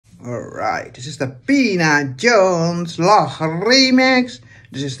Alright, this is the Pina Jones Lach remix.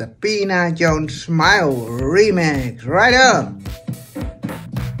 This is the Pina Jones Smile remix. Right on!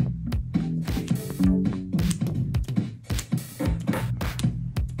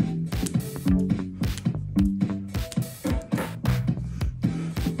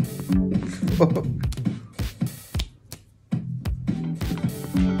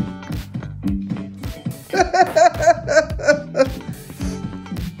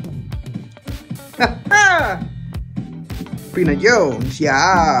 Pina Jones,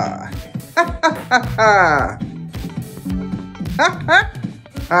 ja.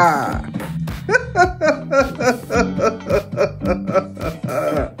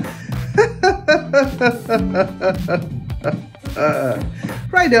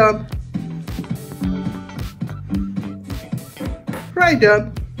 Right on. Right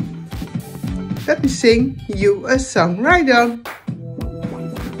on. Let me sing you a song. Right on.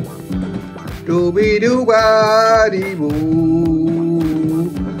 Dooby doo ba dee boo,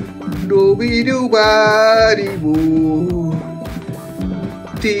 dooby doo ba dee boo,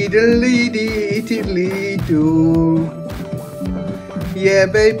 tiddly dee tiddly doo. Yeah,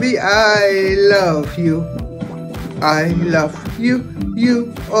 baby, I love you,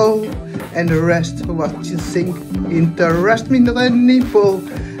 you, oh. And the rest, what you think, interest me not any pull,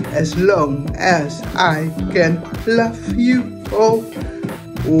 as long as I can love you, oh.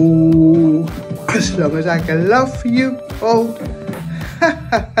 Ooh, as long as I can love you, oh.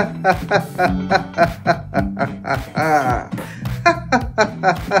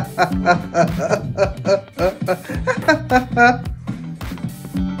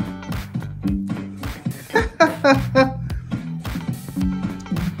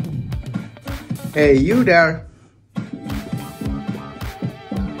 Hey, you there.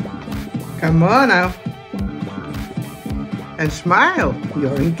 Come on now. And smile,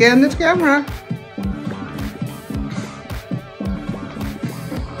 you're in candid camera.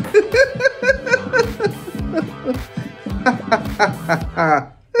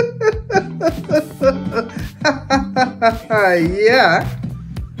 Yeah.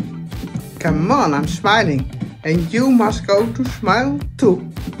 Come on, I'm smiling. And you must go to smile too.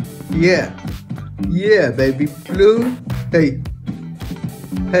 Yeah. Yeah, baby blue. Hey.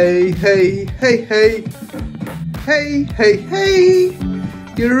 Hey, hey, hey, hey. Hey, hey, hey,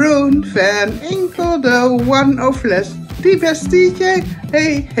 Jeroen van Enkel, the one of less, the best DJ.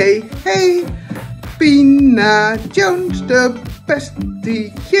 Hey, hey, hey, Pina Jones, the best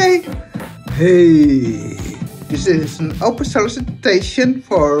DJ. Hey, this is an open solicitation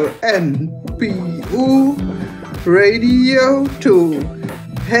for NPO Radio 2.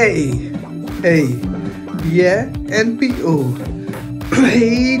 Hey, hey, yeah, NPO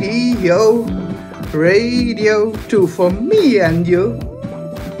Radio 2 for me and you.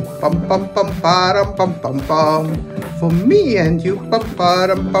 Pum pum pum param pum pum pum. For me and you. Pum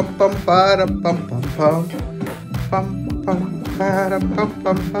param pum pum param pum pum pum. Pum pum param pum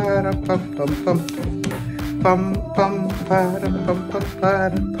pum param pum pum pum. Pum pum param pum pum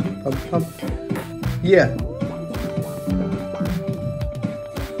param pum pum pum. Yeah.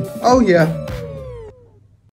 Oh yeah.